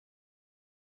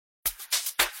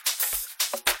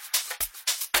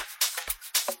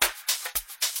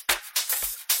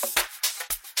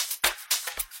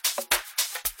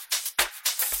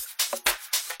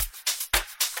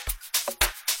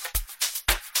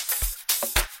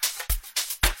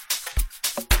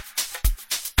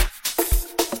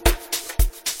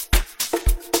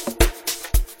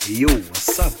Yo,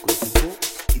 what's up, good people?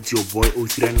 It's your boy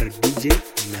O300 DJ,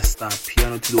 Mr.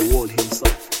 Piano to the World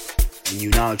himself. And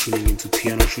you're now tuning into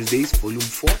Piano Tuesdays, Volume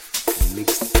 4,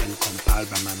 mixed and compiled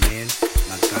by my man,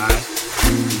 my guy,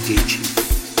 DJ Chief.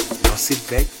 Now sit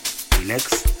back,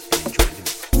 relax, and enjoy the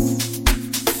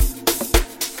mix.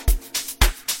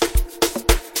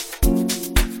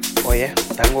 Oh yeah,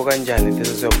 tango kanjani, this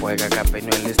is your boy Kakapa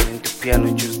and you're listening to Piano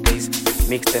Tuesdays,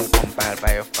 mixed and compiled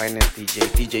by your finest DJ,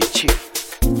 DJ Chief.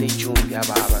 Stay tuned,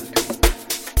 yaba abantu.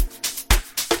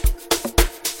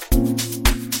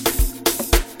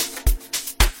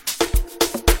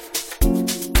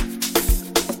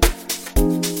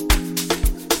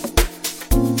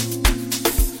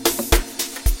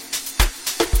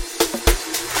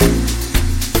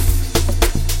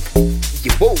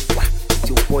 It's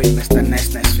your boy Mr.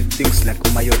 Nice with things like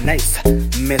mayonnaise,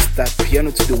 Mr.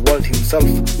 Piano to the World himself.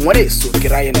 What is so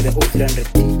Kirayan and the O300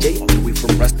 DJ all the way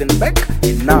from Rustenburg?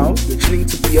 And now you're tuning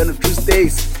to Piano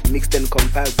Tuesdays, mixed and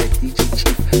compiled by DJ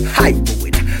Chief. Hi,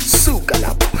 Bowen,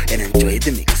 Sugalabo, and enjoy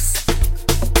the mix.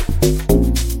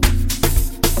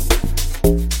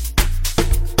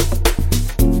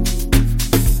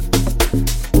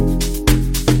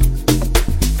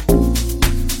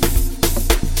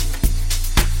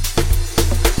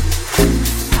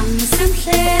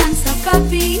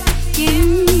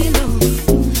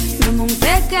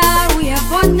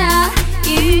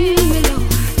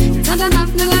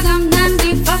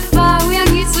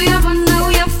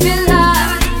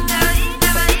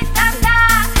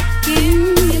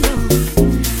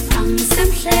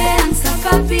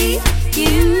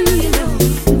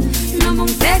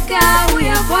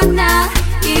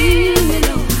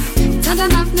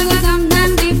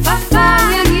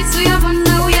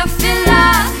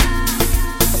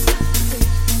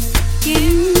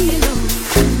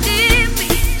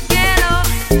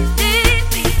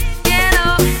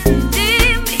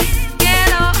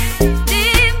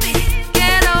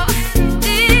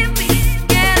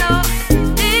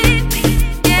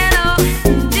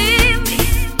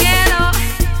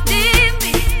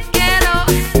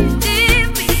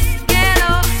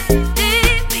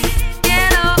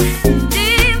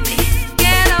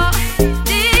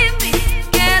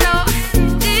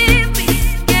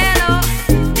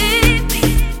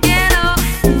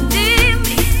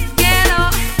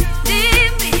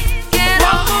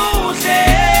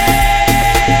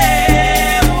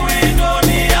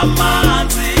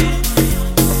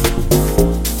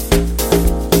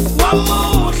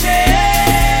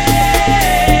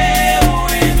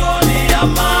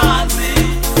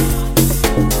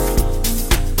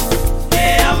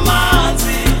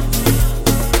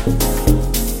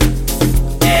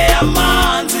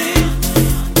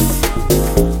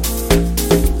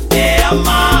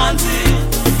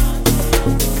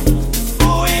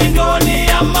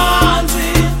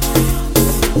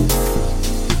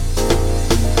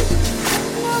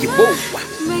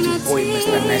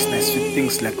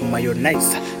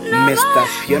 Mayonnaise, Mr.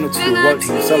 Piano to the World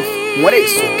himself. What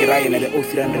is so Kirayan and the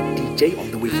O300 DJ all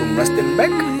the way from Rustenburg?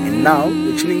 And now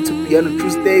you're tuning to Piano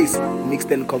Tuesdays,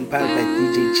 mixed and compiled by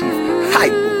DJ Chief. Hi,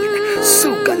 Bowen,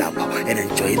 Sugalabo, and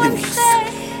enjoy the mix.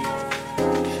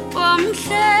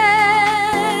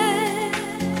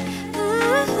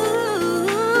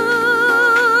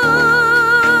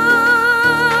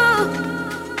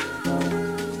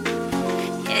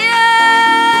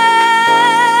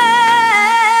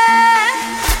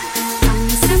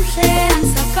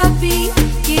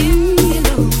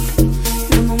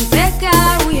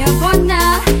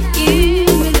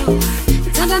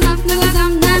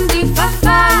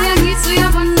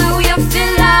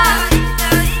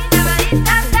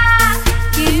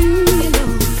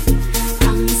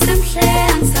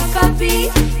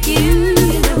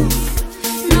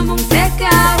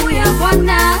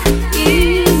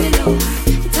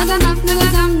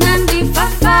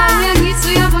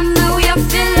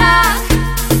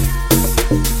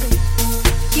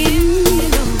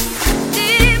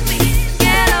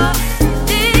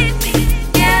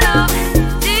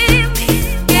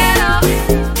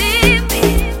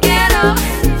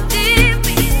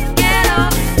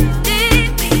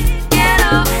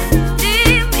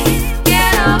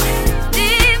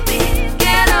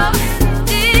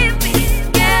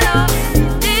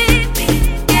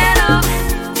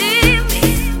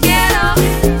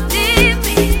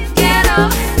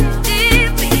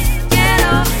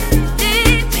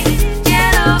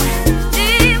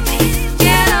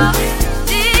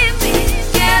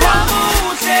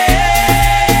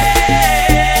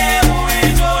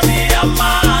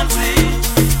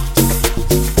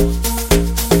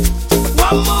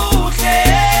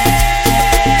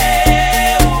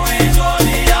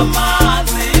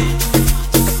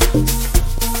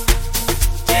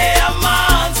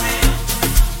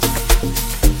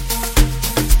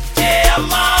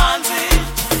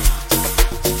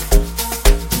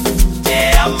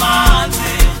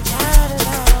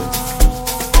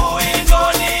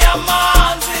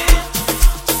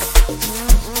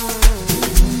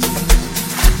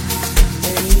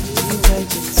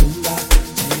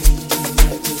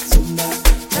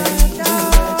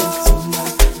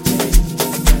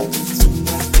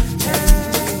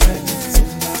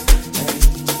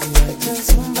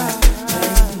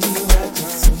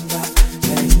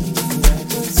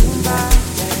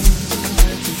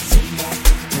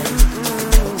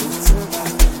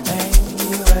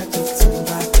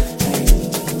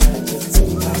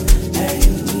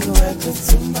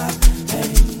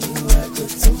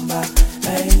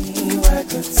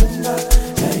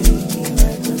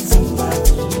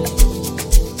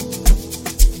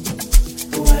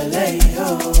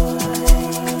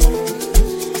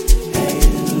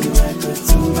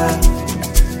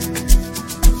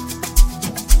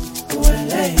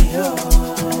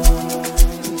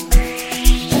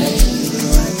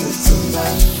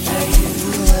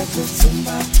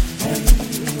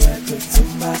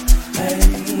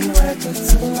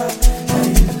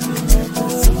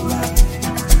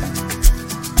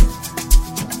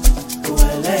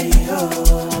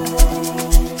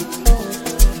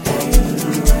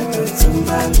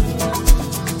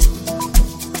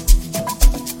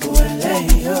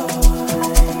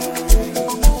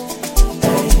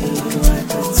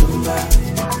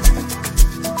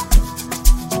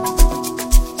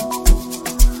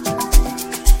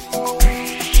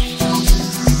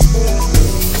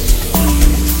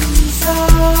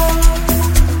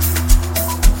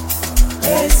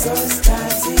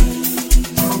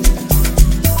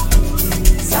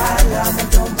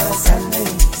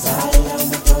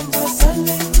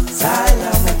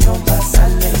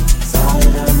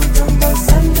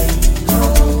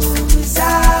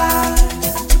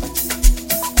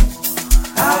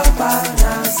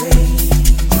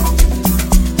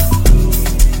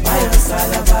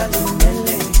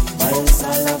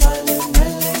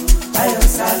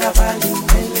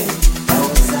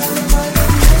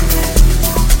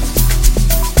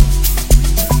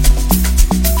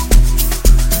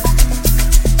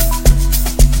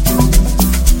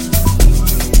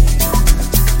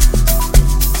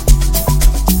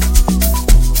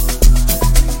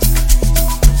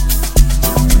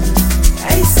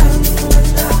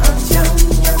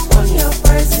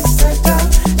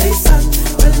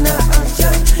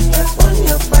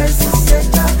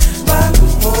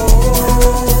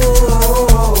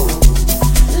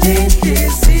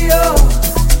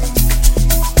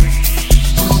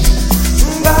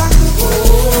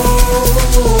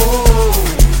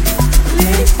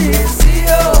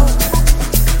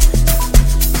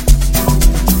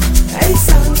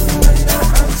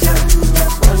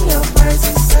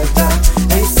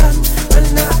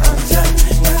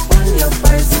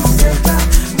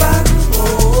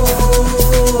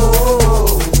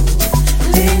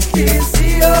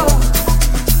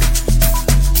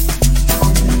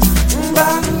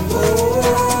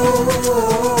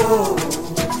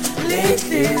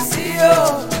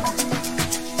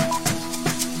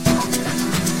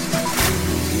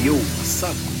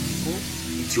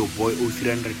 It's your boy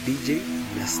 0300 DJ,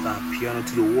 Mr. Piano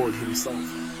to the World himself.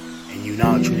 And you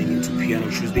now tuning into Piano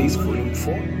Tuesdays Volume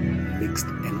 4, mixed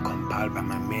and compiled by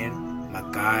my man, my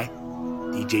guy,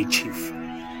 DJ Chief.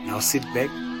 Now sit back,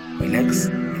 relax,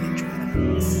 and enjoy the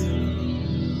mix.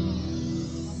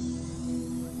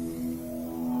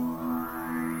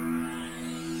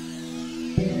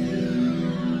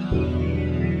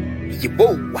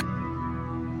 Yeboah,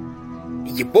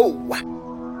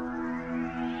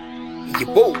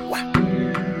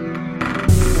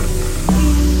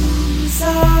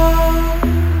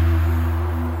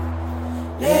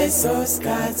 Leso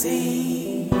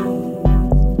skati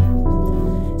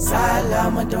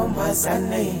Salama domba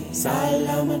sane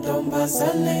Salama domba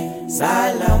sane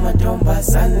Salama domba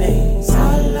sane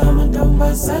Salama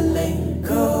domba sane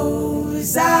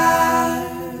Koza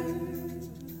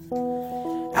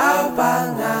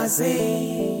Abangazi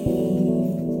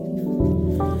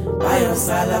Bayo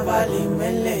salabali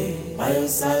mele Bayo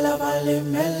salabali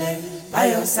mele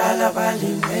Bayo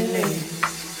salabali mele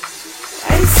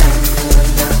Hey son,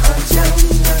 when I'm young,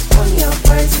 on your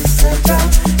prices set up.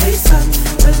 Hey son,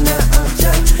 when I'm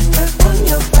young, on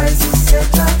your prices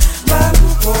set up.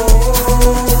 Babu,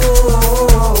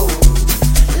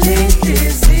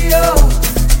 Lindizio.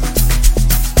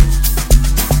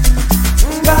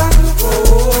 Babu,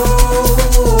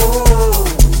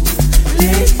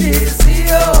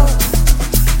 Lindizio.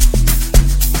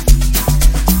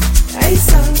 Hey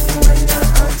son, when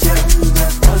I'm young,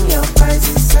 on your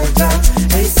prices set up.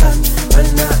 Hey son,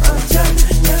 when I'm young,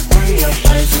 on your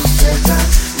prices set up.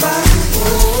 Babu,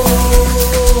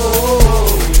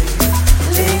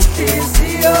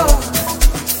 Lindizio.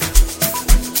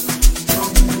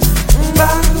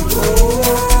 Babu.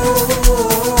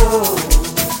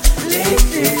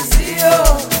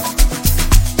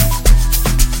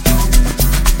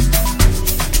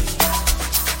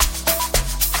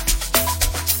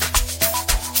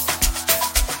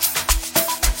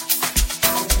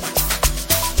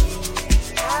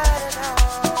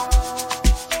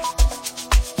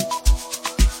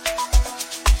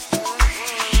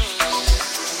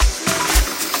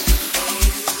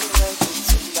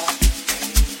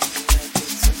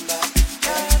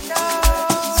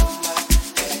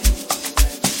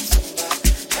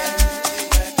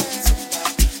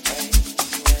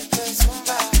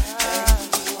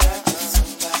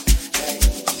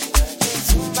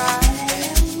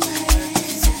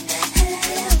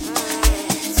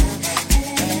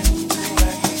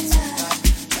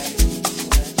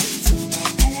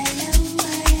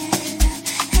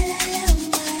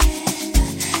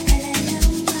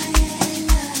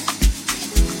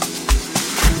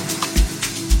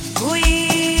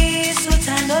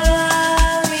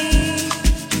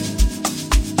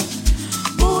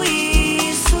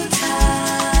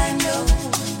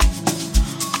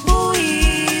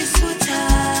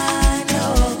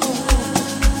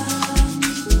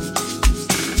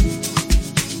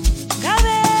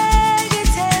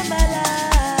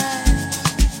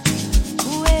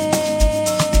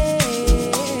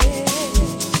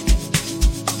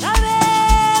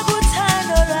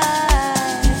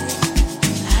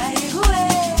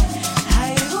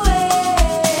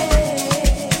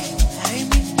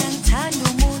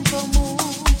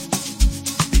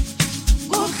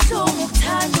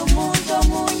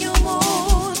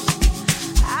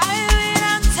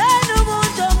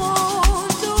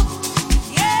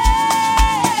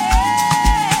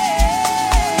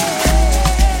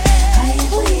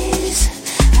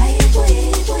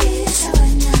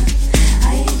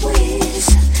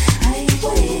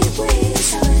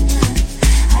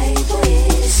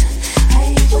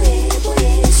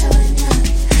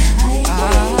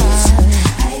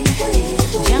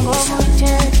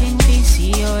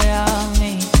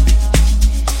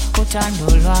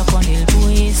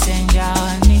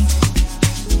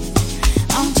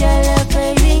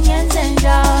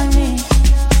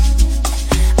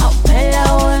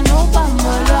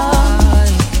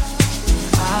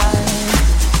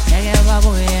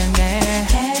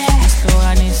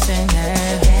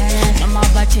 senge noma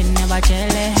bathini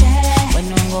batshele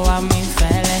wena ungowami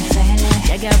vele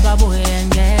yeke babuye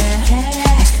nje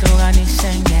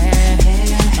isihlukanise nje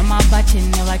noma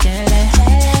bathini batshele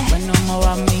wena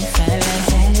ungowami vele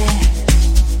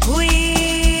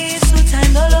uyisa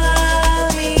uthando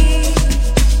lwami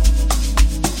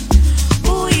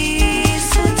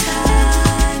uyisa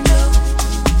uthando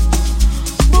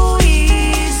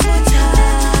uyisa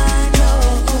uthando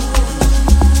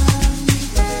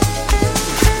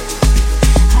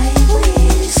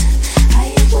ayibuyisa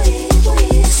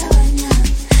ayibuyisa wena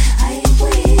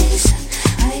ayibuyisa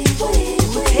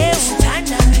ayibuyisa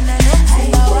uthanda mina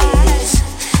nomzimba wami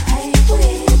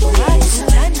ayibuyisa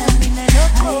uthanda mina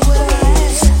noqobo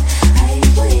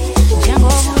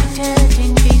njengoba uthethe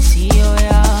inhliziyo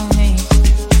yami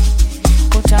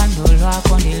uthando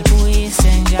lwakho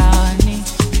ndilibuyise njani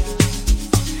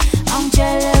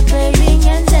angitshele baby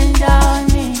ngenze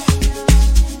njani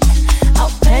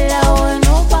awuphela wena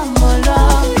ubambo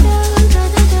lwami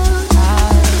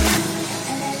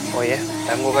Oh yeah,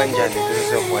 tango kanjani this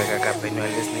is your boy Kakapa and you are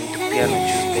listening to Piano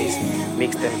Tuesdays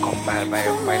mixed and compiled by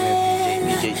your finest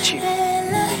DJ Chief.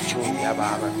 Stay tuned,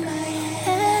 yababa.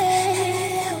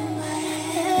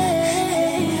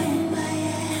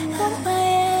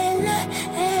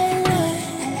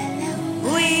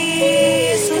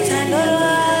 uyisa uthando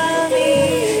lwami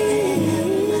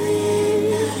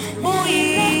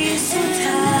uyisa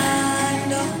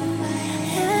uthando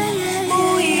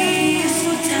uyisa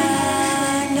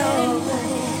uthando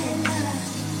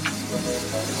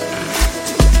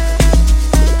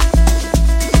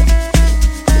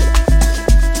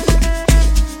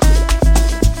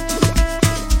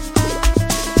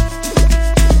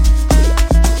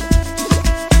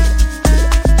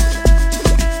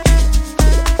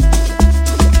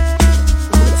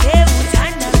uthe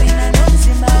uthanda mina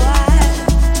nomzimba wami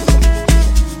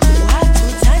wathi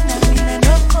uthanda mina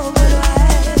noqobo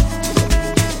lwami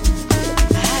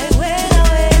hayi wena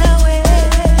wena wena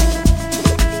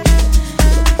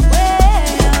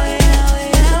wena wena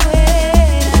wena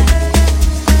wena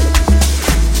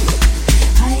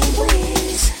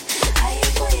ayibuyisa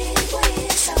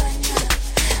ayibuyisa wena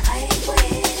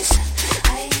ayibuyisa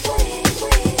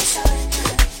ayibuyisa wena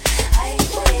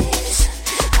ayibuyisa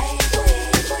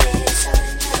ayibuyisa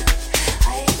wena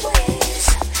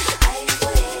ayibuyisa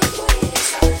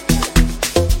ayibuyisa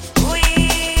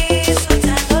uyisa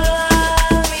uthando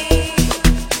lwami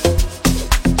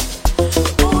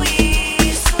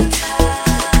uyisa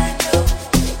uthando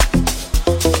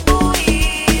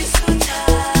uyisa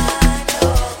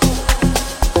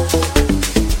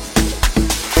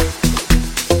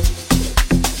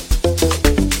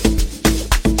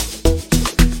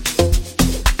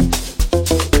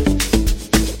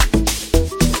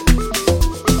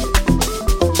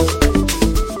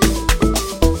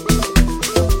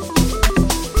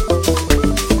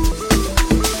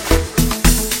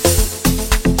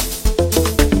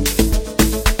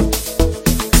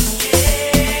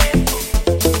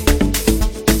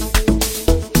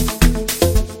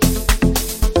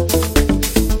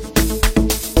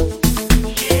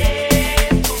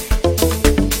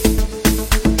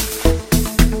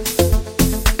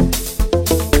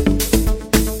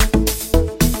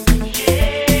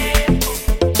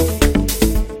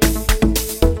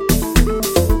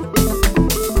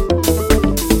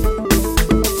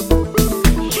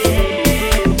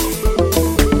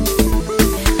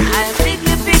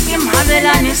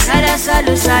mhabelani sala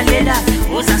sala usalela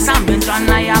uzasamba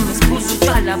intwana yami sibuza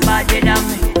utshwala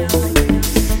badelami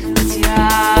athi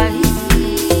hayi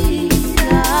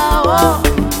lawo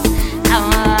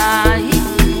hayi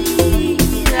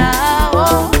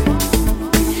lawo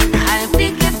hayi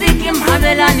piki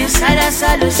mhabelani sala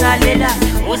sala usalela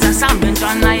uzasamba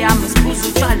intwana yami sibuza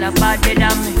utshwala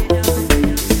badelami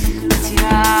athi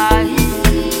hayi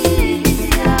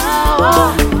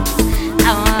lawo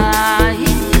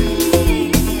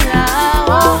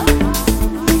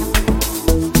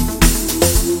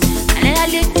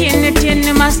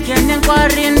maskene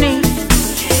kwarini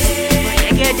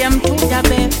yeke mtuda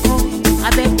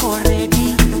abeko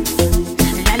ready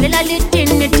lalela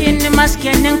litini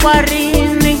maskene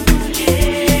kwarini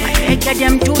yeke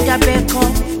mtuda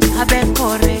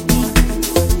abeko ready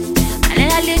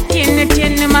lalela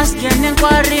litini maskene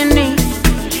kwarini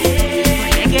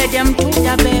yeke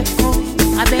mtuda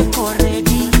abeko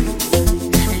ready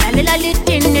lalela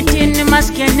litini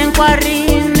maskene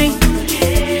kwarini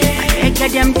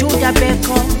get them to the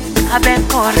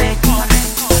abeko ready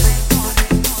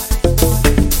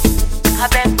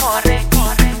abeko ready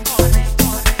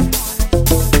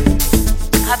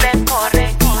abeko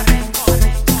ready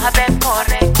abeko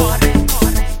ready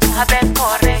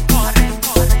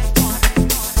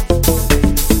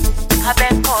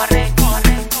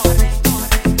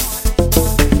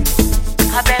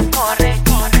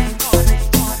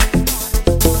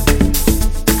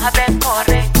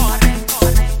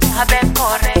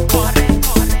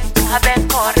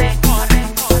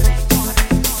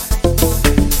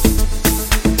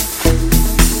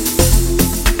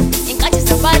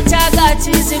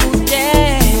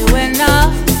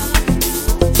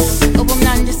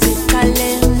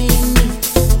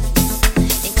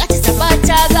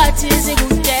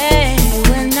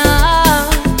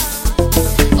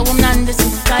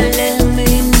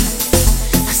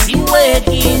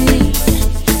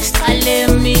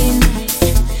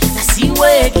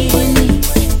asiwekini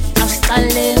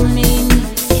asiqale mini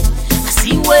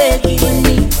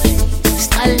asiwekini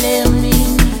siqale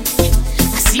mini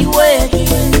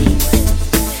asiwekini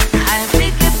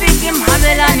ayifiki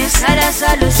mhabelani sala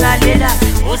salo salela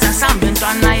uzasambe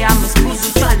ntwana yami sikuza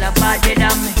utshwala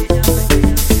badela me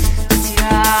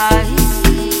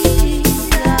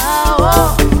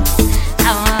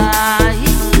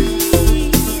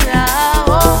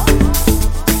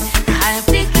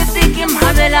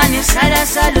sala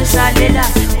salo salela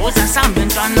uzasambe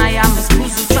ntwana yami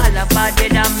sikuza utshwala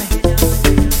badela me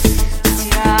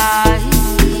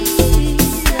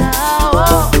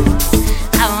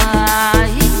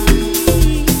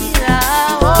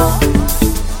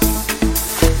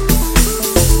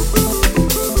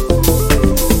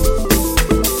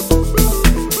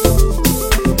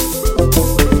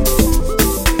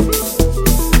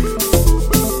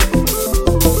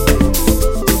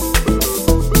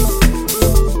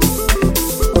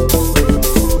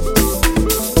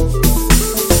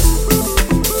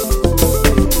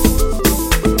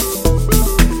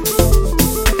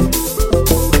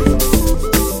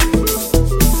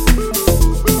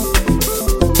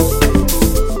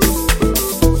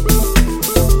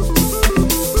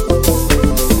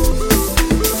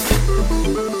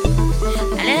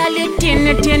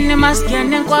Tini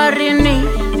maskene kwarini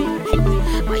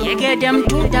bayekede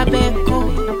mtuda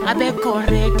abeko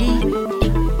ready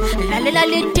lalela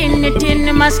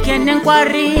litini maskene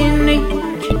kwarini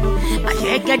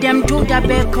bayekede mtuda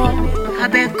abeko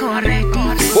ready.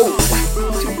 Whoa,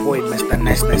 it's your boy Mr.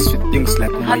 Nice with things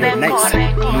like Mayo Nice,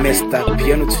 Mr.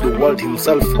 Piano to the world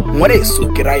himself. Mware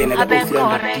Sukiraya and the DJ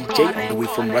all the way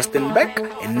from Rustenburg.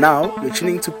 And now you're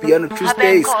tuning to Piano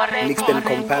Tuesdays, mixed and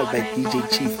compiled by DJ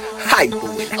Chief. Hi,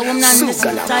 boy.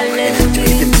 Sugala. Enjoy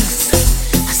the mix.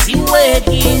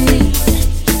 Asiwekini,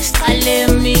 siqale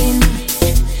mini.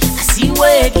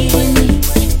 Asiwekini,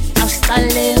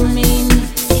 asiqale mini.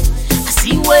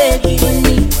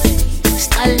 Asiwekini,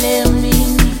 siqale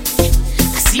mini.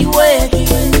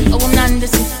 Asiwekini, awunande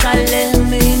siqale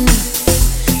mini.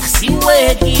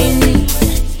 Asiwekini,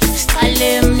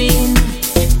 siqale mini.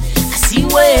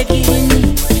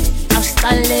 Asiwekini,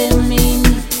 asiqale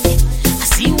mini.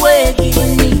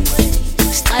 Asiwekini,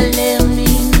 siqale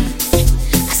mini.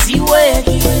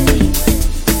 Asiwekini,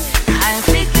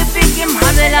 ayifiki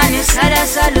mhabelani sala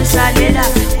salo salela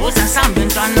uzasambe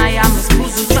ntwana yami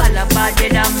sikuza utshwala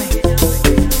badela me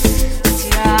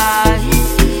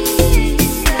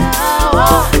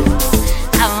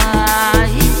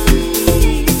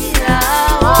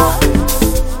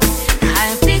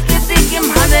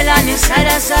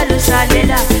sala salo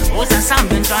salela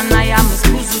uzasambe ntwana yami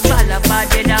sikuza utshwala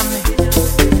badela me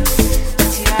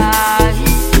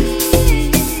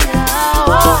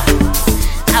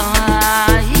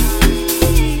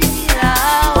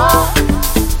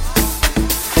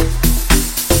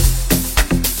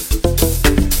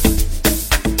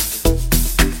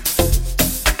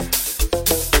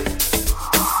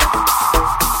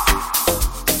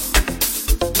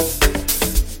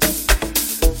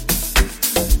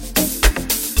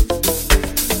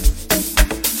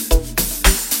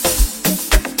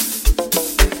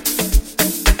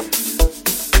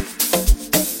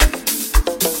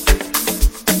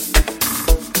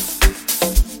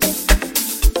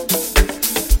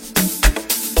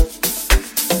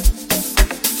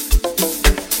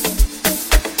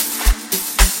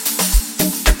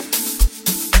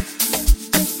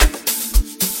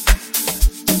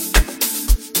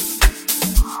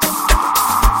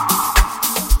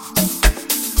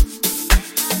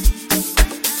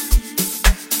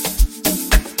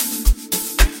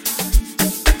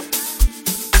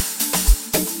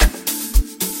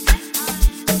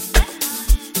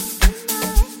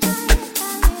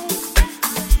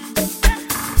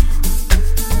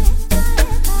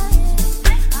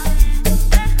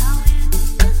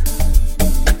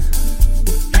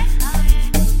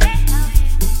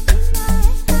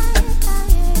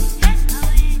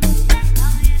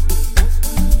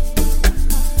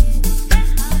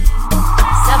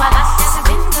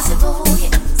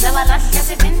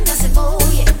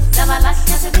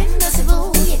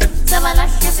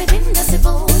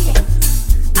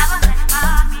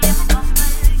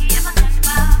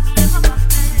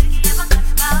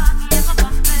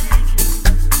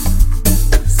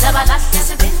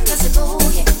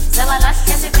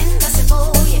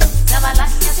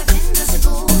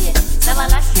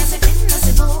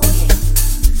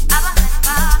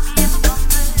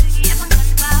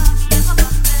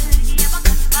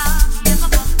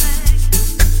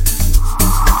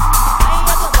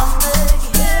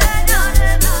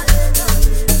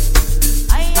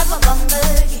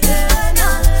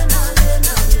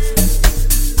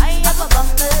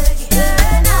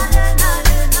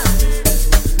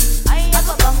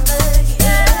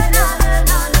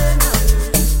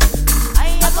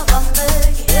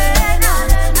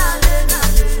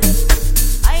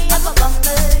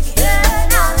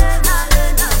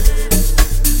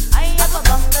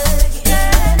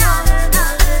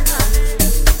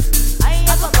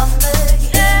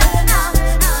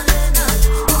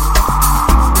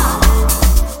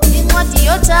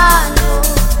yothando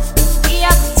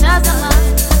iyakhuthaza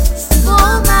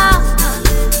sibuma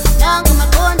nangu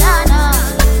maqondana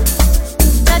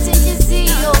thatha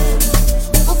inhliziyo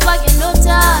ufake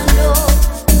nothando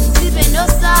sibe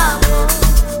nosamo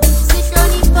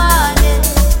sihloniphane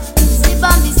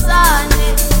sibambisane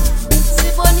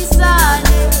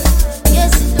sibonisane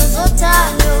ngezinto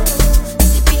zothando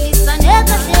siphilisane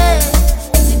kahle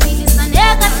siphilisane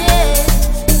kahle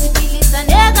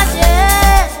siphilisane kahle.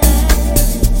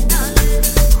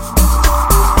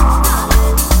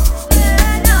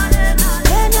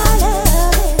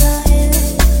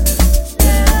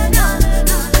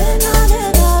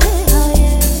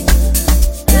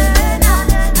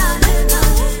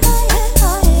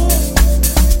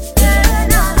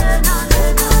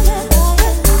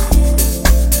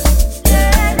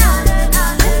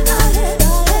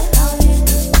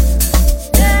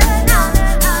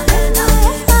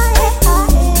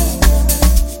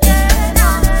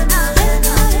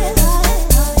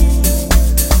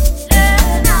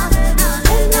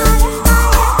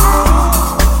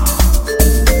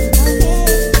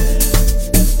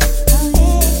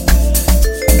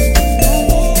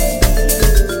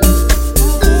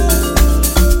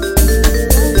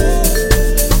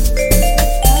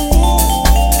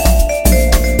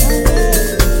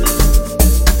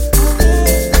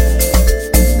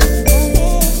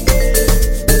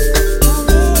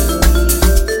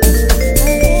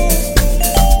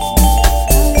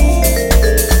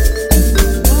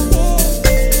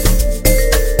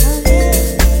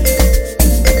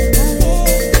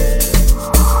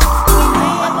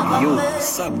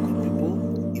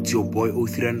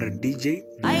 DJ,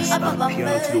 Mr.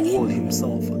 Piano to the World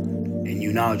himself, and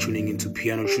you're now tuning into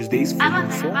Piano Tuesdays Volume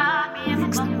 4,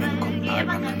 mixed and compiled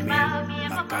by my man,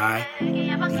 my guy,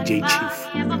 DJ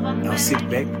Chief. Now sit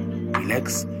back,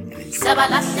 relax, and enjoy.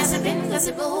 Zabalahla sepinda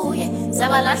sibuye,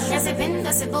 zabalahla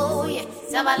sepinda sibuye,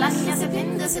 zabalahla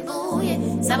sepinda sibuye,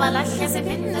 zabalahla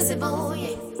sepinda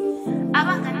sibuye.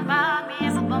 Abangani bami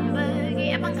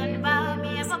ezabombeki, abangani bami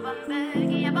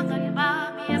ezabombeki, abangani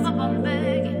bami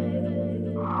ezabombeki.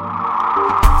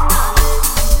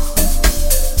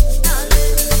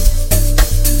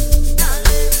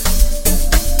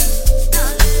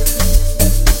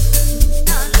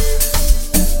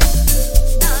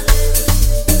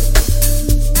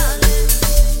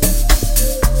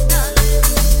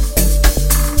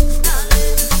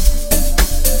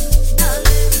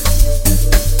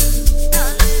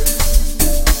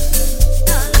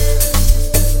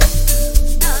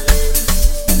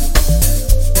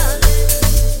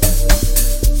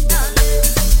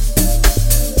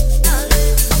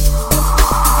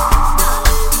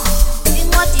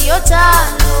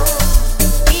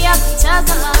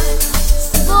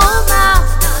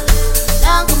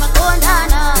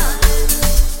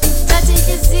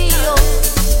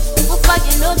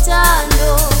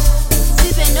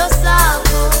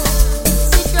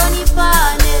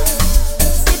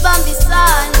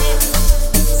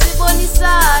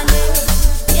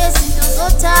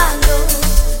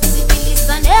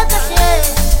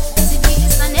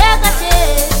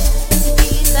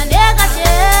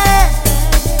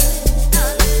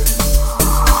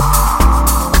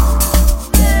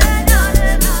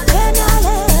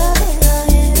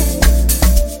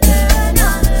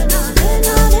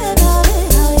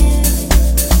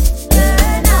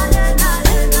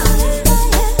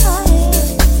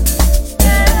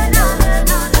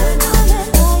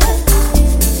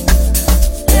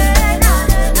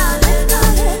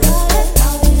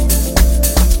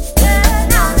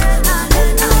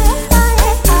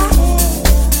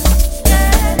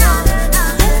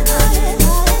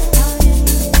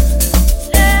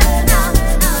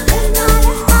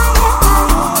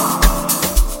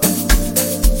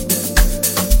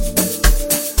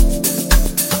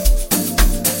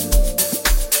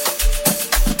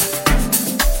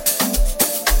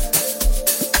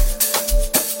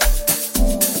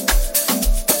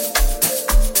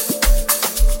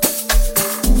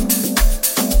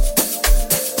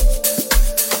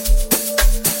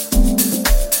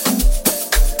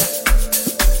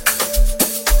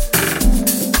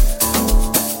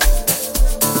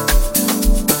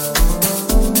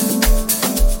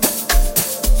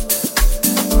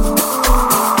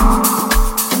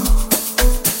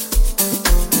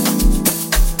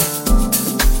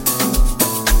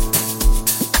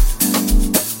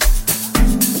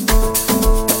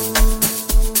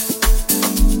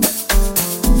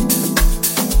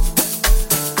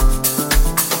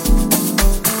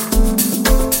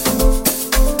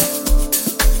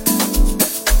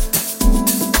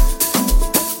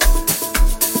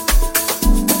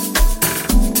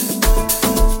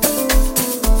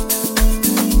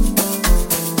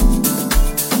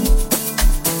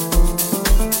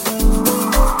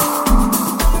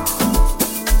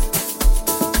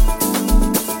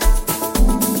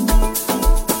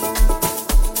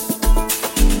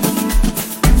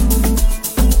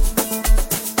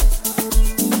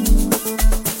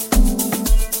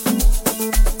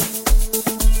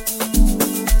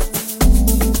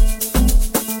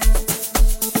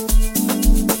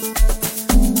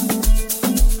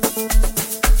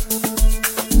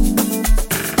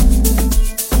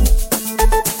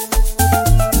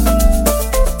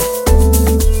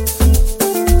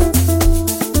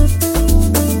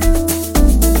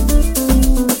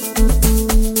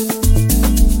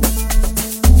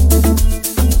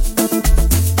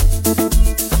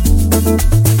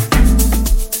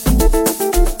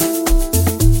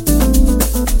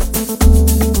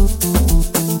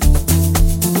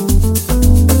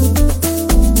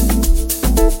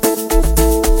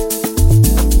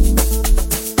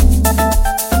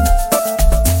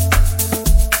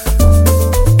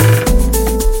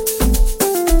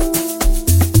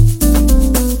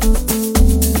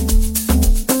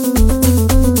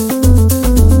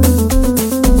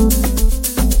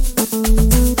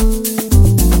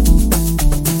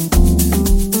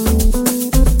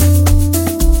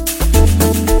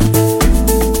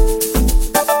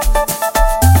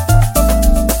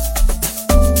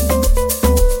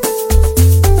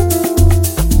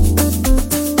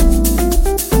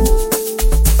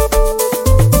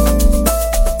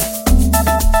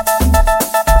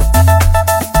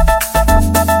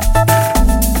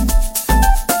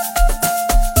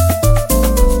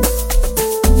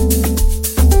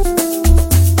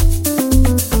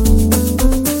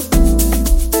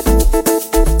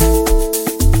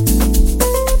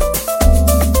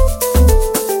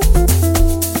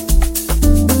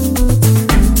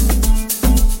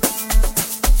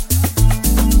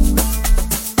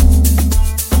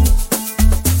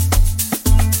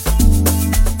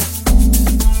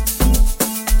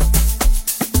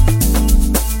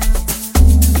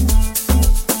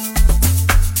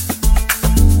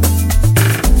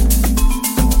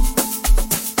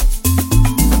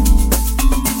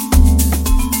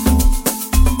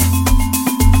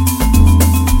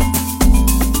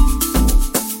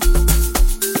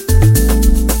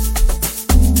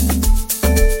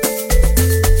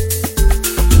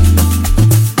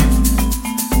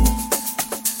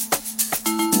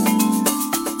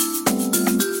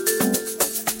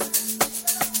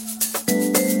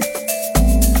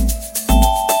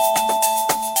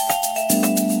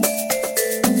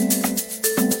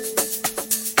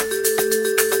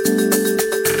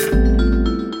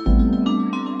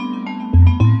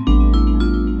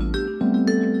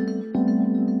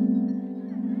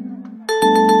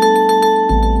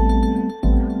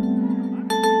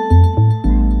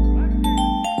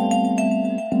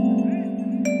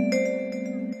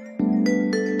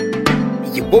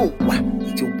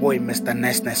 Yebo, it's your boy Mr.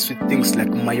 Nice Nice with things like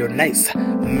mayonnaise,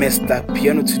 Mr.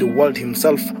 Piano to the world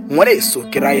himself. So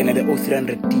Kirayan at the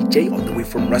 0300 DJ all the way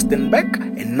from Rustenburg,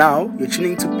 and now you're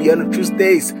tuning to Piano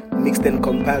Tuesdays, mixed and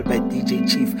compiled by DJ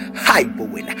Chief. Hi,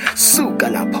 Bowen,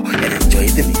 Sugalapo, and enjoy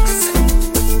the mix.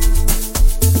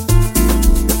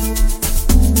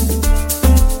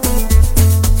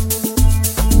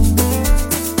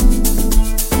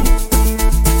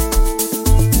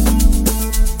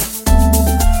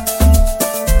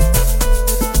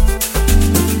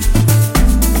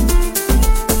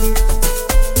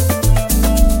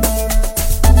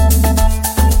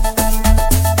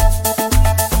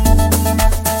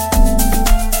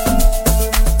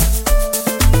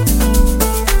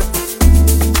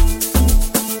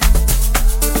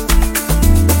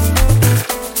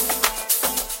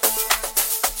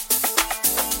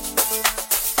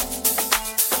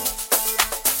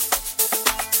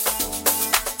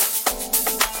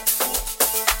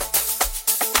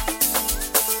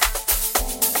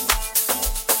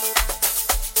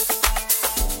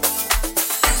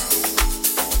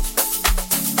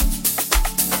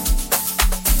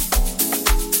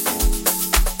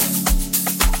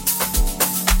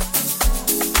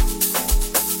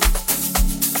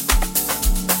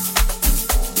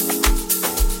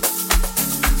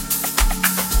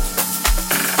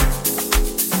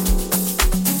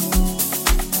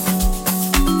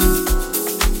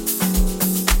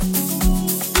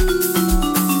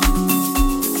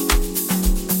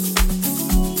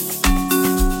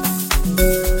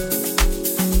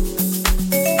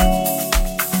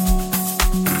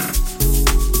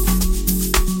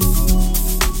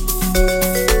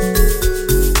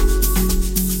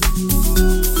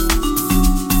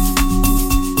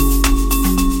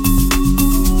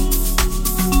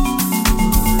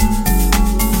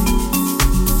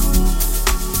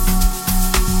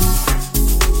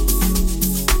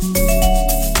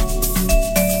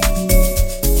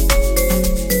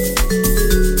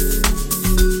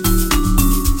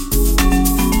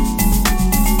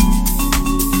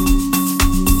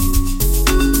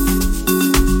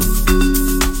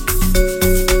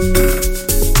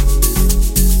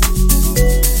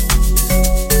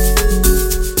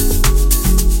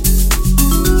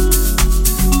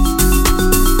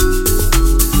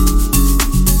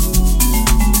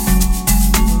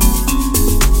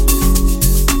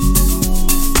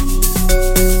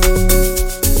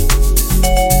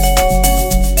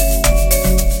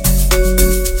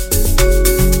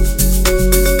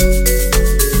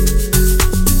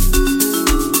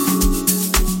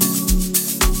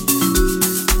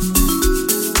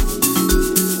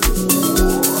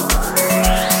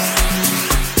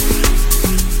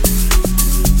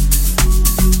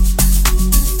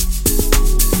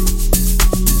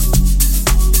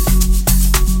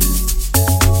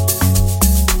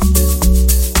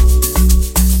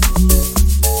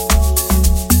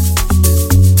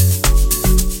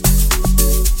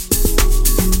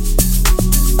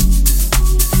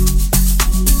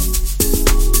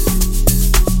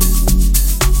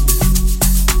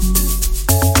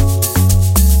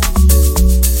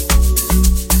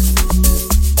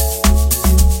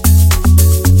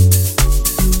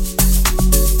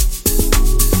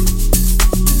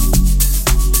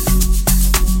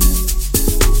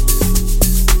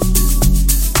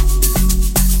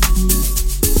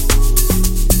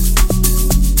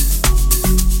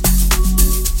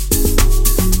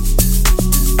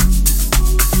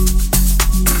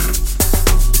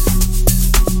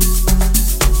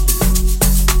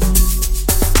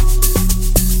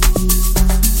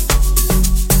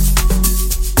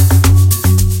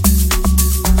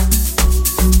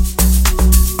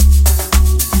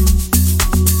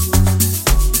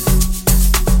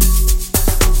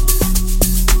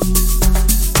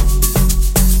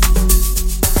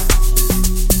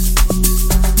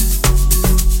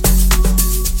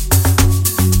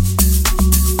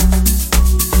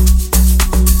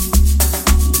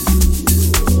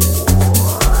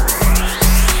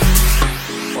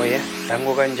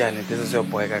 This is your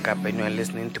boy Kakapa, and you are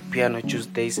listening to Piano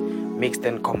Tuesdays, mixed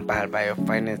and compiled by your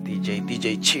finest DJ,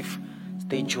 DJ Chief.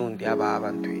 Stay tuned, Yaba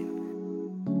Abantui.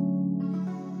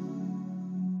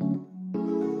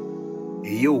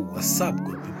 Yo, what's up,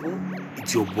 good people?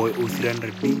 It's your boy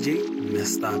 0300 DJ,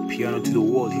 Mr. Piano to the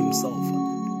world himself,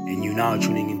 and you're now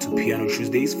tuning into Piano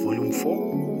Tuesdays, Volume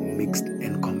 4, mixed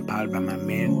and compiled by my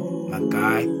man, my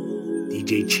guy,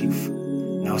 DJ Chief.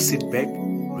 Now sit back,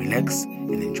 relax,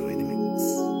 and enjoy the mix.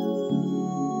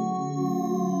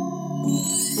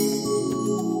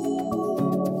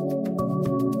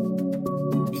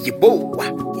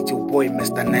 Yebo, it's your boy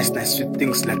Mr. Nice Nice with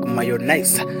things like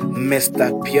mayonnaise.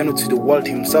 Mr. Piano to the world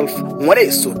himself.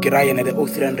 Mwareso Kirayan at the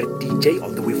 0300 DJ all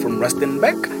the way from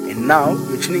Rustenburg. And now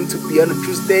you're tuning to Piano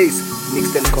Tuesdays,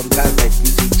 mixed and compiled by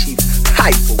DJ Chief.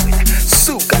 Hi for winner,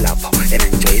 Sukalapo, and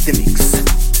enjoy the mix.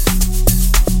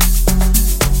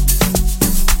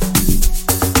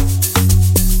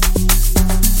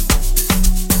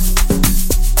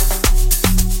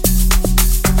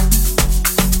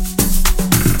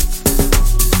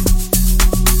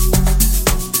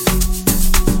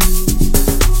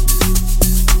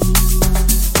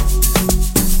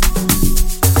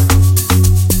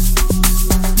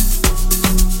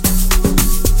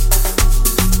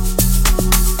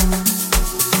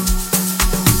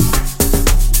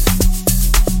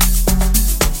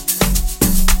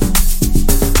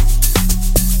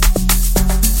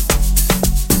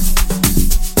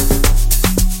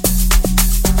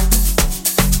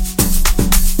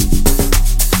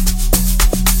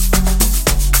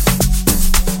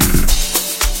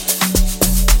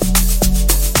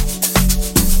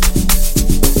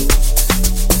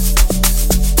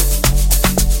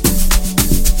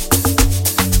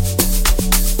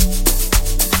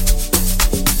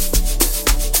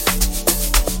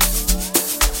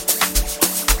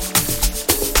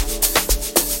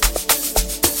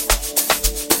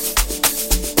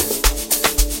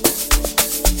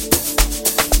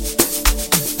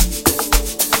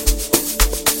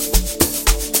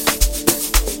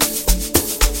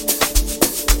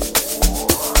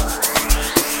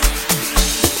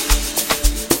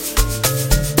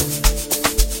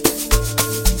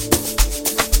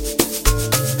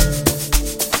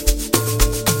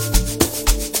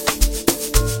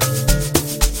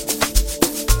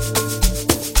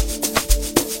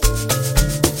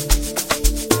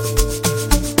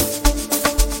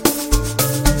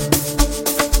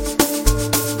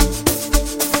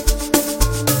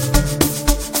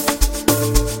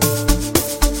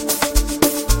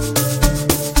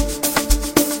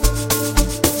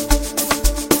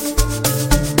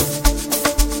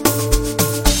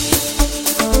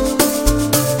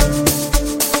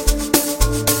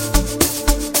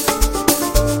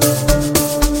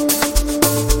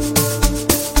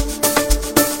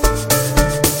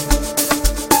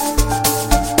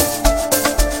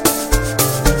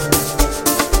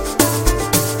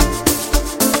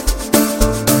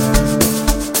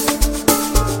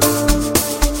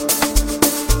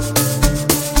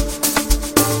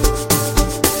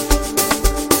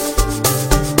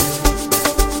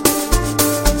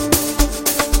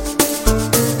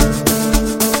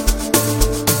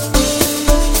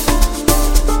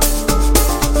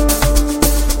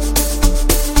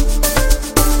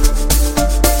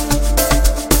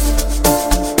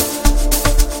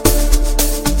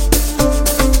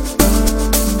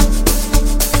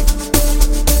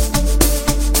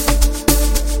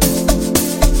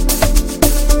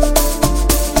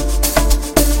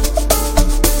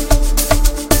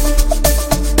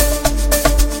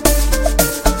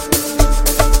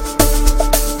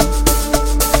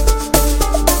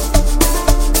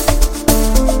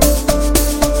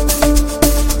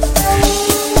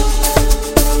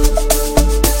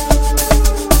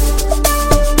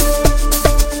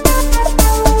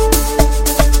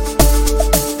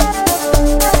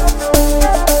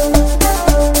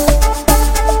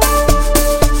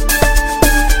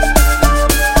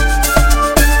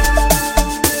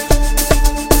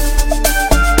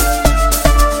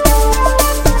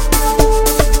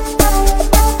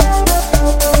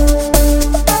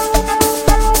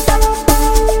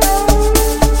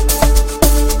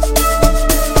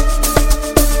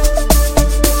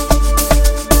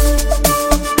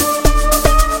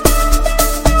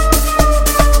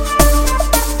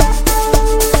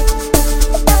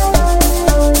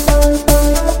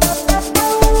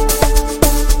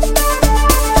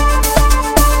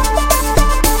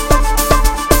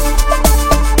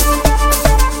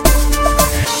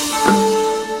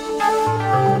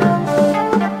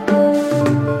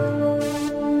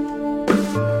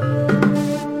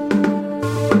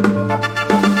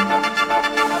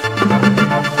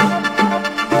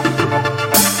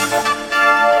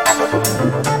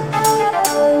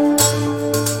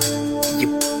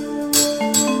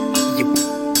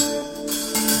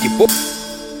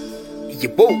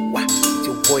 It's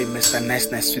your boy Mr.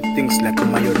 Nice Nice with things like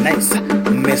mayonnaise.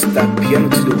 Mr. Piano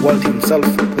to the world himself.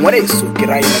 Mwareso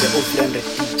Kirayan at the 0300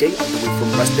 DJ all the way from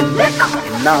Rustenburg.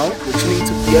 And now we're tuning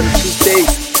to Piano Tuesdays,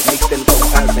 mixed and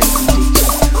compiled by DJ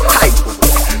Hi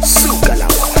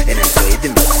Sukalawa, and enjoy the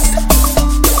mix.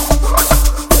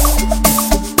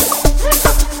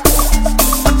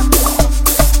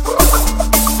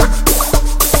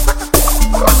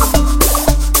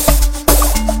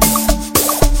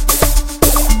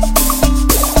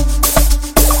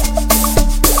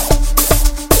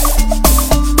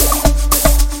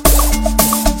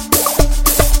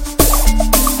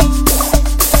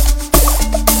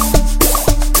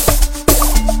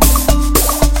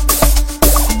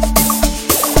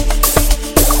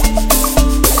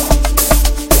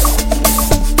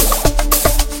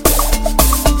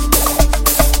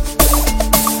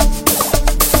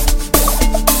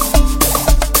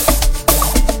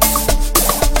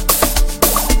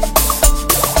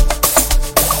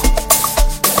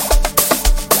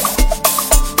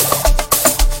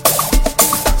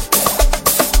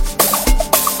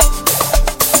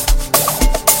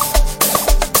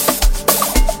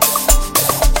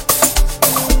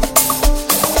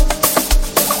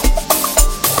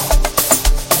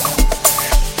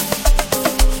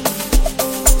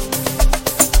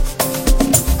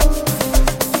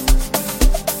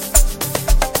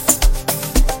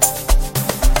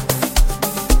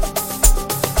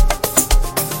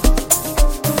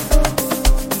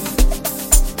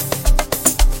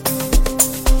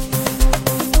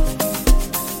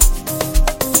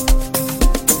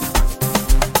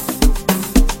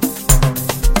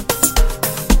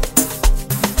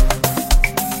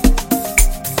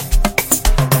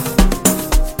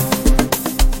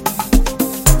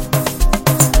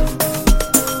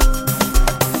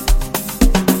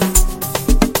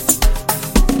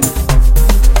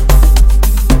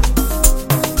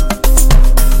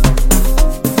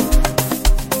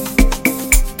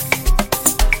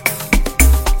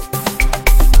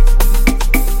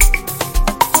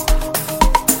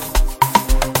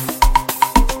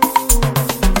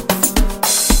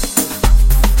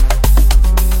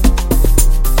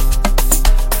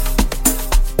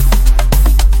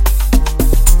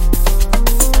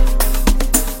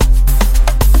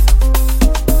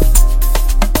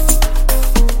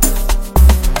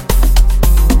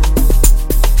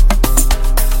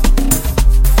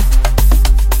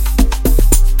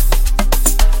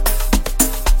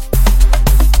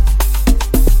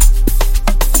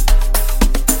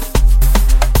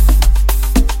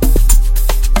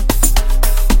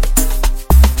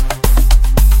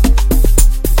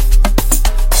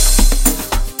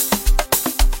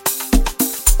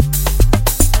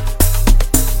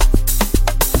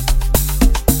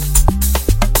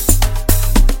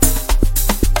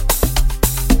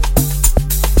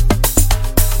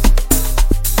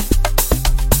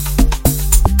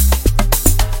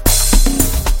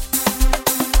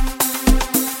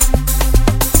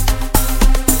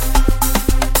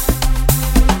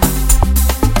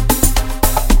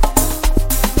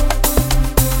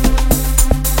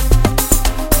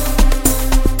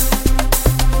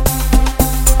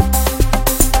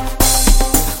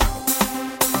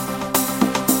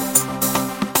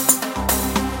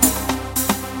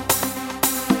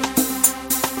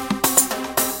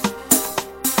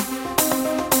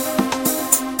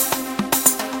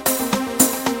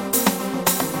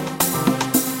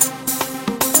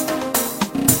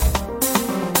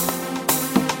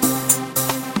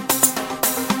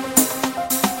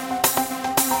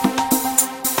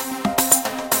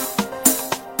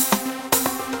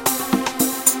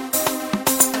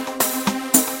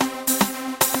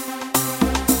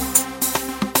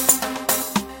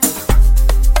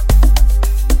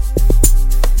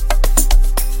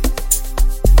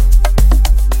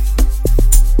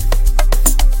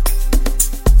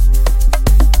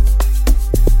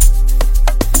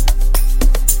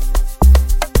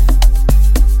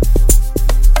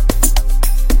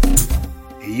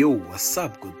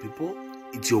 up, good people?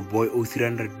 It's your boy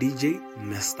O300 DJ,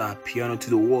 Mr. Piano to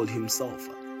the World himself.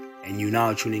 And you're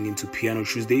now tuning into Piano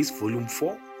Tuesdays Volume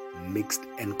 4, mixed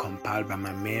and compiled by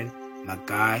my man, my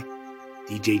guy,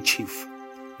 DJ Chief.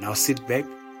 Now sit back,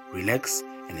 relax,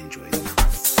 and enjoy the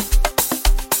mix.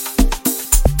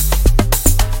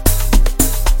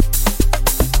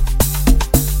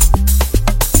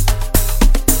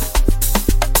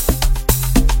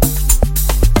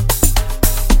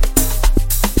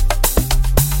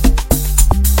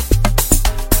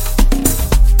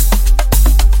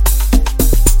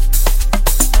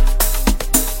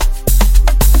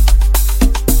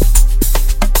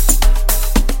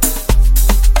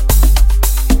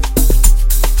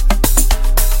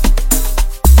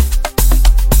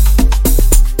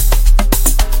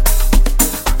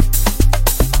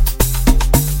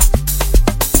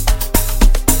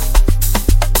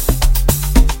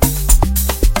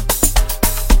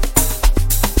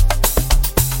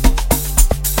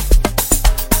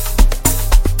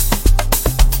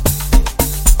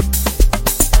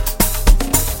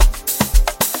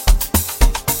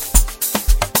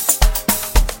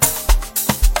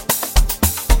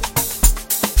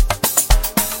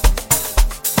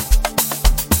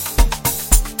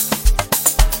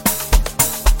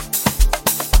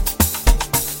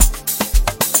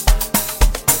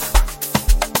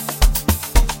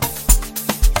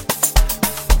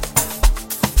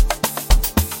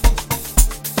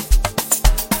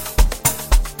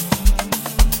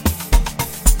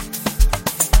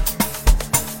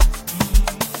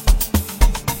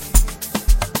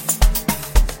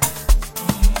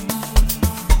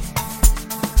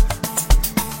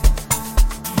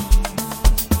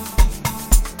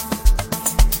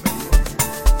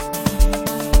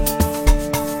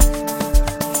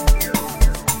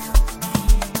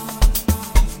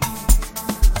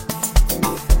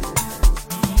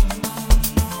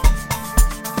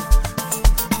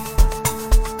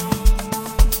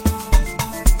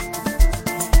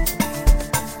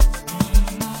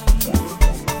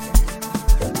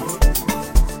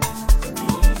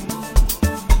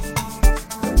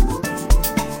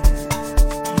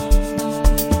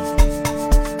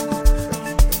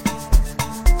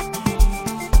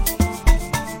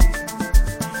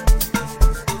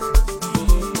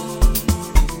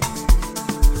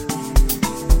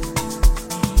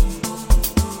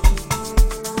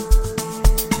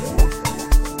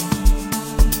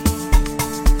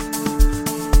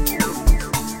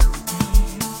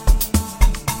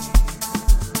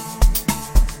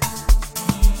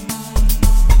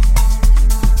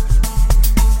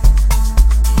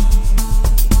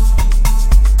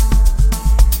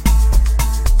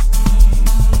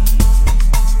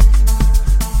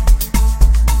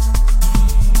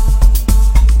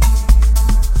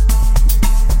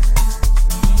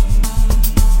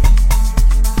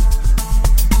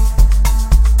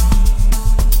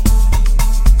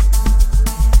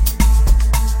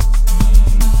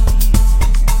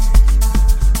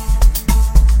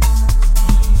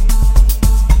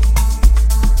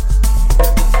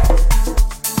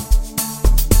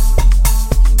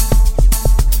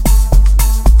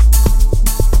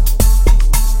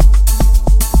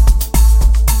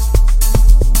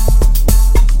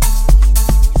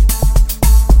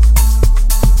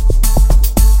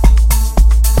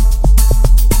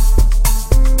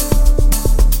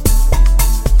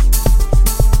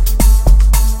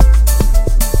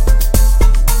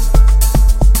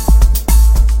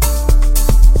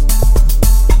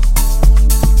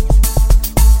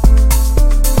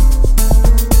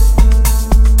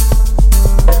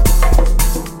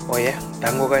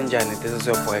 This is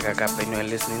your boy Kakap, and you are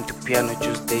listening to Piano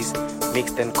Tuesdays,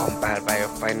 mixed and compiled by your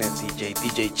finest DJ,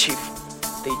 DJ Chief.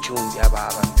 Stay tuned,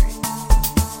 yaba.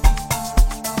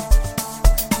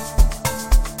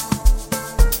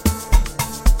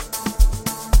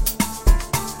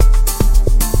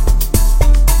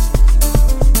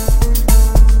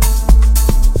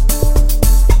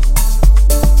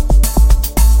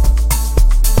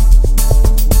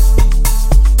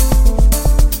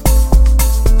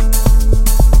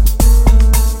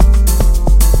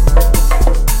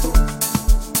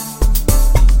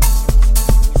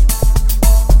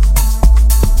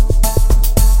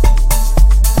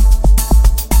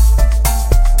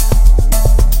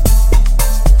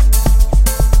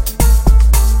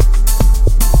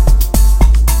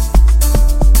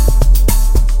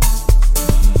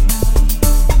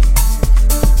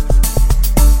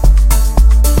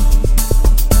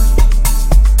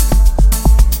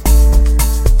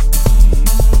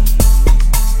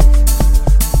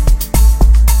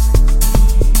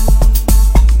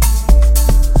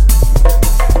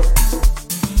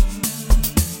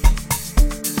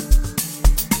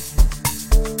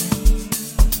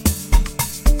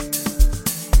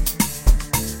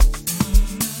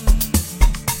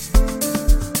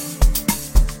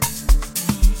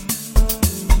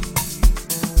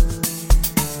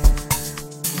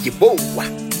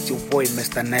 Yibo, it's your boy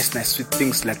Mr. Nice Nice with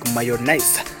things like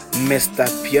mayonnaise. Mr.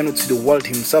 Piano to the world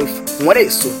himself.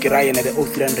 So Kirayan at the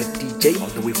 0300 DJ all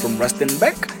the way from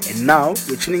Rustenburg. And now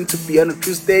you're tuning to Piano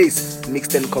Tuesdays,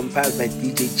 mixed and compiled by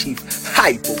DJ Chief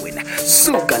Hyperwin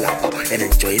Sugalapo, and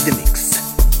enjoy the mix.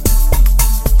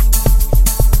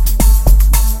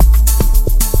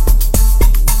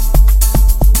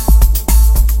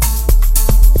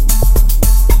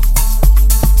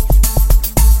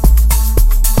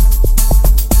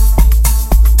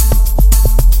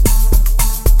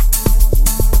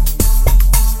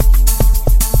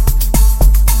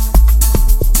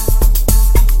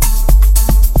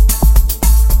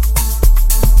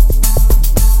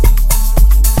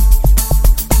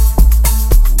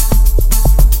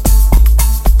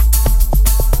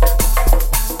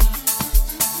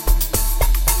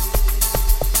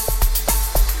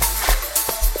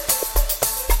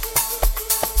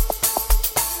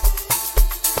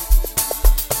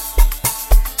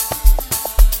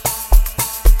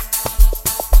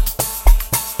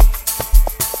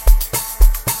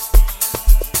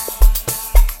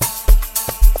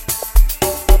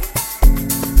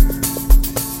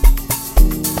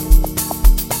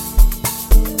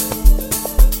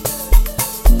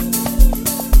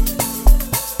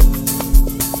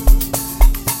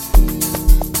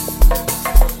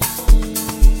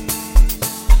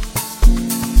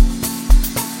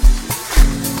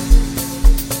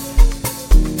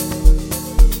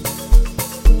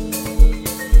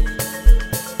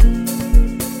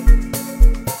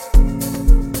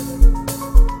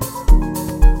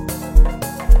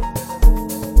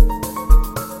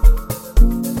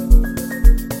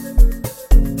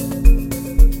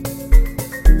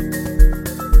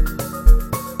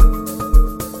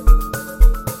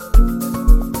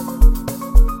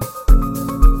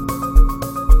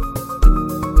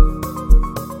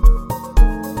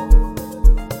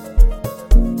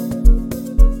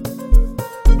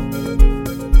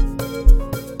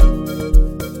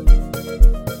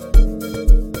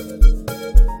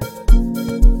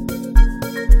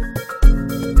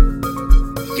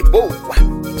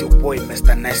 It's your boy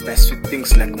Mr. Nice Nice with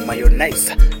things like mayonnaise.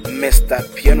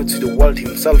 Mr. Piano to the world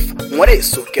himself.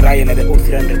 So Kirayan at the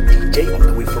 0300 DJ all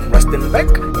the way from Rustenburg.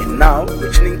 And now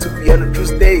you're tuning to Piano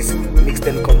Tuesdays, mixed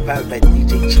and compiled by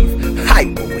DJ Chief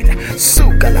Hyperwin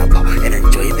Sugalapo, and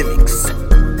enjoy the mix.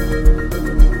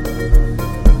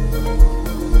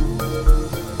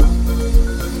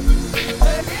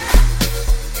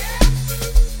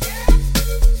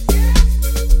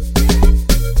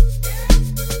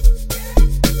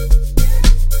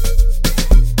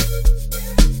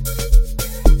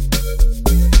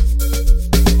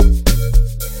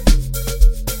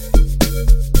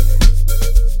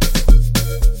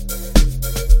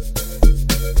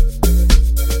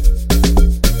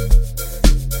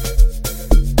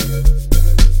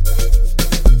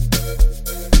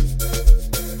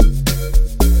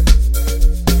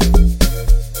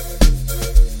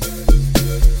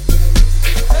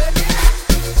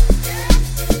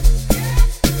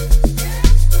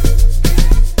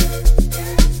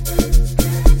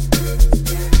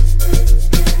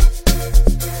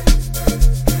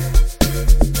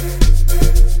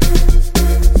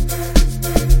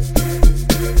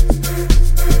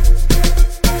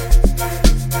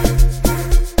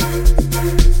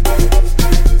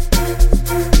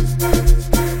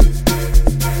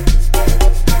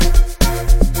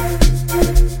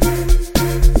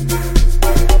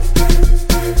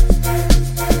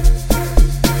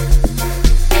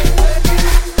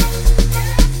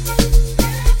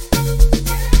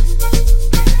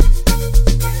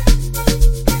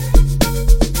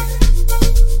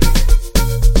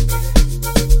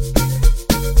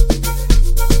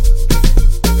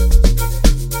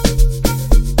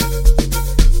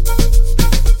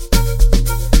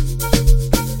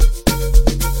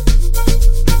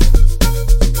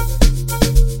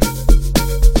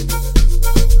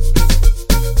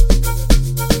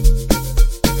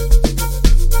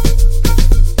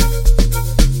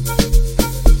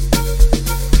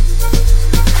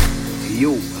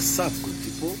 Yo, what's up, good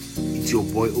people? It's your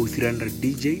boy 0300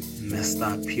 DJ,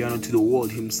 Mr. Piano to the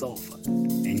world himself.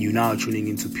 And you're now tuning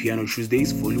into Piano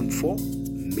Tuesdays Volume 4,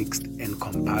 mixed and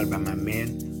compiled by my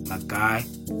man, my guy,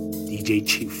 DJ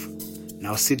Chief.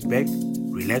 Now sit back,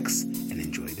 relax, and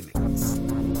enjoy the mix.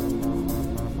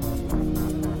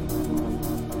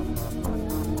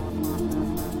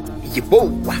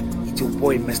 Yibo, it's your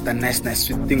boy Mr. Nice Nice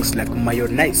with things like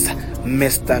mayonnaise.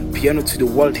 Mr. Piano to the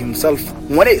world himself.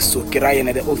 So Kirayan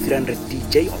at the 0300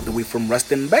 DJ all the way from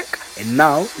Rustenburg. And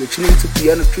now you're tuning to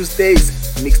Piano Tuesdays,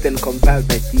 mixed and compiled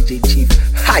by DJ Chief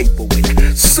Hyper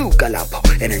with Suka Lapo,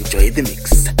 and enjoy the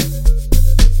mix.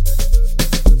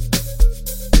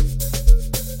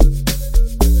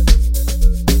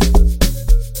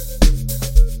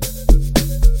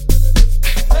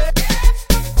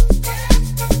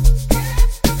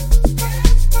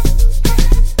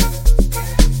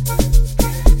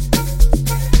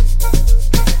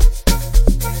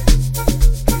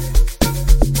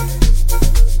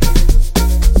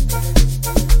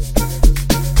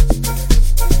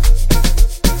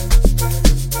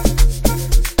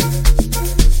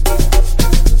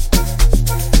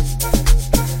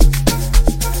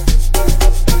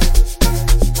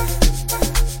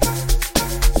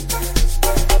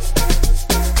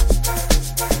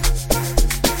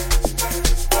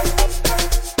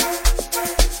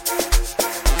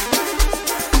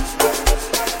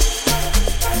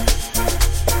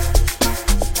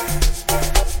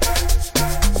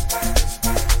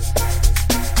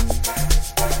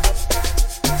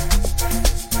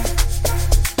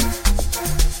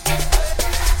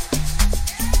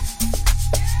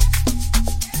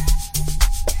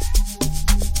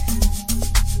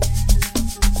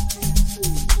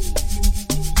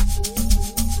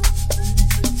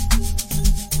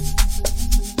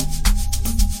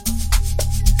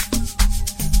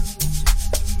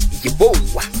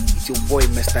 It's your boy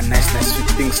Mr. Nice Nice with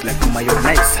things like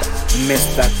mayonnaise,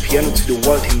 Mr. Piano to the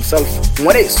world himself.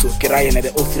 Mwareso Kirayan at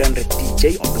the 0300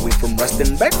 DJ all the way from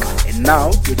Rustenburg. And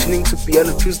now you're tuning to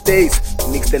Piano Tuesdays,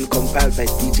 mixed and compiled by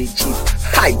DJ Chief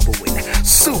Hyper with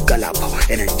Suka Lapo,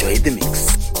 and enjoy the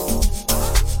mix.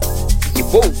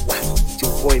 It's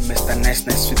your boy Mr. Nice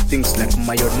Nice with things like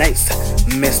mayonnaise,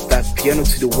 Mr. Piano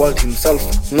to the world himself.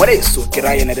 Mwareso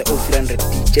Kirayan at the 0300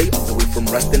 DJ all the way from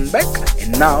Rustenburg.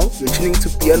 And now you're tuning to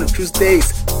Piano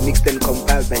Tuesdays, mixed and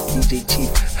compiled by DJ Chief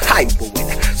Hyper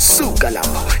with Suka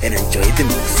Lapo, and enjoy the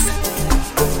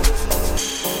mix.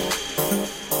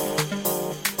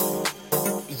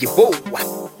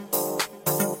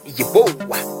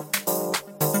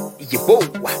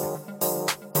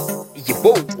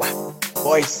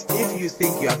 Boys, if you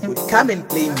think you are good, come and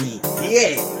play me.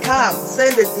 Yeah, come,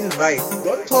 send an invite.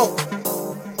 Don't talk.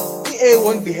 EA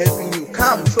won't be helping you.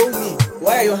 Come, show me.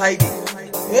 Why are you hiding?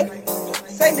 Eh?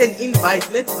 Send an invite.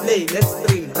 Let's play. Let's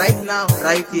stream right now,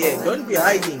 right here. Don't be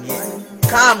hiding here.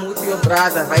 Come with your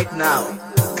brother right now.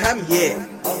 Come here.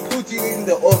 I'll put you in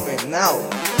the oven now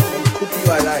and cook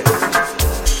you alive.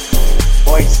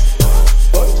 Boys,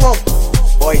 don't talk.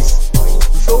 Boys,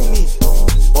 show me.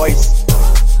 Boys,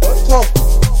 don't talk.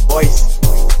 Boys,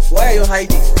 why are you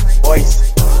hiding?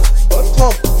 Boys, don't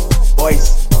talk.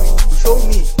 Boys, show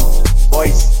me.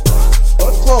 Boys,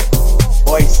 don't talk.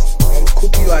 Boys, I'll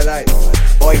cook you alive.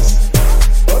 Boys,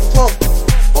 don't talk.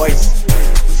 Boys,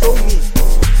 show me.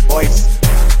 Boys,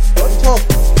 don't talk.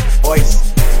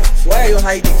 Boys, why are you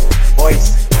hiding?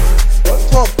 Boys,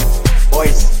 don't talk.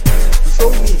 Boys, show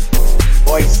me.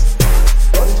 Boys,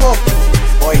 don't talk.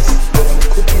 Boys,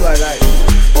 I'll cook you alive.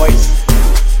 Boys,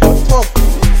 don't talk.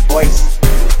 Boys,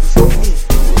 show me.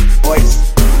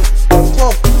 Boys, don't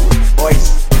talk.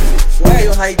 Boys, why are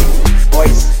you hiding?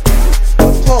 Boys,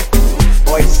 don't talk.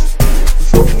 Boys,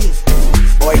 show me.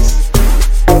 Boys,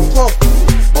 don't talk.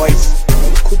 Boys,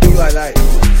 I'll cook you alive.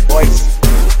 Boys,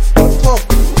 don't talk.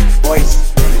 Boys,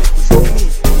 show me.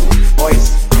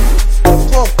 Boys,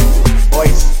 don't talk.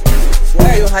 Boys, why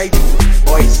are you hiding?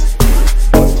 Boys,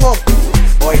 don't talk.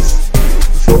 Boys,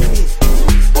 show me.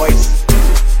 Boys,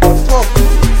 don't talk.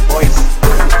 Boys,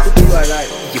 I'll cook you alive.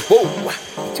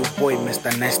 It's your boy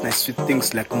Mr. Nice Nice with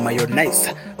things like mayonnaise,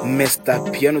 Mr.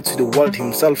 Piano to the world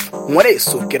himself.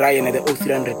 Mwareso Kirayan at the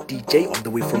 0300 DJ all the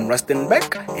way from Rustenburg.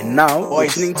 And now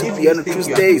Boys, listening to if you Piano think you are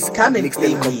Tuesdays, good, come and mixed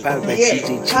play and me. compiled by Yeah, DJ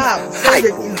Chief come, send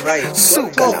an Hyper invite. with Don't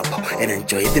Suka talk. Lapo, and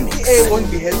enjoy the mix. EA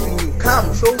won't be helping you.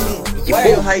 Come, show me. Why are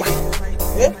you hiding?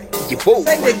 Eh?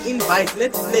 Send an invite.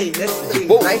 Let's play. Let's stream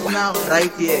right now,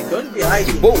 right here. Don't be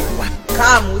hiding.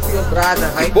 Come with your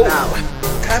brother right now.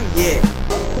 Come here.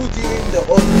 I'll put you in the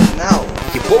oven now.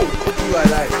 Cook you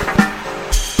alive.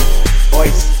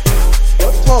 Boys,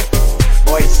 don't talk.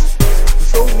 Boys,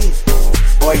 show me.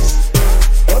 Boys,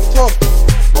 don't talk.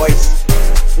 Boys,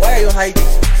 why are you hiding?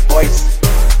 Boys,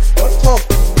 don't talk.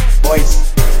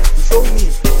 Boys, show me.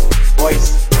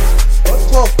 Boys, don't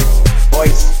talk.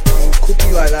 Boys, I'll cook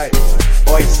you alive.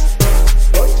 Boys,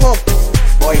 don't talk.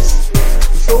 Boys,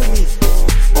 show me.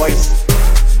 Boys,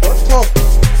 don't talk.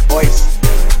 Boys,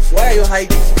 why are you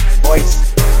hiding?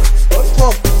 Boys, don't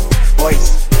talk.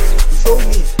 Boys, show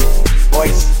me.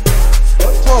 Boys,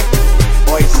 don't talk.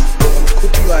 Boys, I'll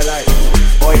cook you alive.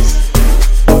 Boys,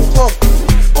 don't talk.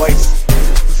 Boys,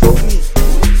 show me.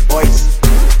 Boys,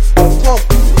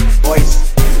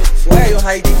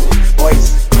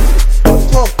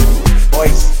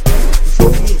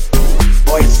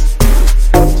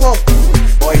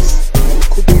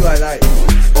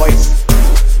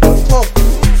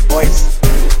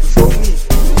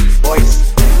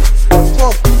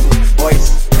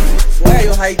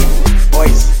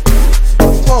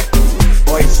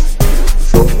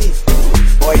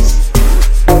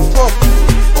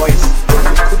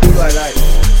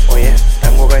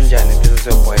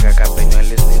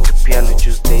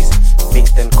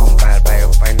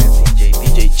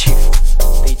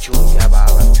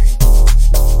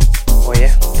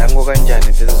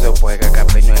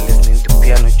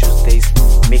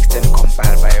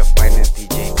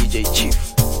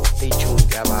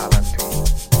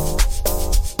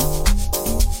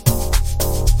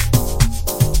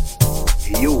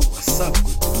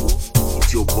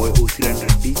 boy 0300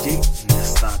 DJ,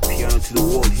 Mr. Piano to the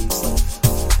World himself.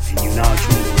 And you now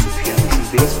tuning into Piano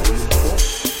Tuesdays Volume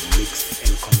 4, mixed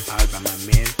and compiled by my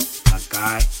man, my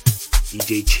guy,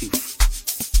 DJ Chief.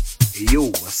 Hey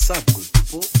yo, what's up good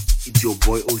people? It's your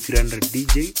boy 0300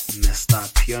 DJ, Mr.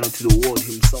 Piano to the World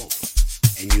himself.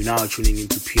 And you now tuning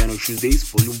into Piano Tuesdays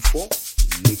Volume 4,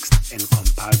 mixed and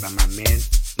compiled by my man,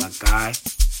 my guy,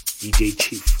 DJ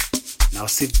Chief. Now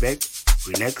sit back,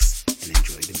 relax, and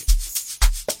enjoy the mix.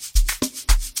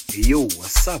 Hey yo,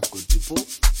 what's up good people?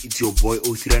 It's your boy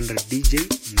 0300 DJ,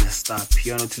 Mr.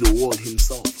 Piano to the World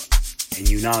himself. And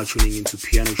you now tuning into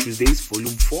Piano Tuesdays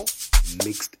Volume 4,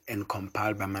 mixed and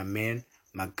compiled by my man,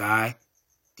 my guy,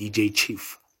 DJ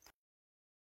Chief.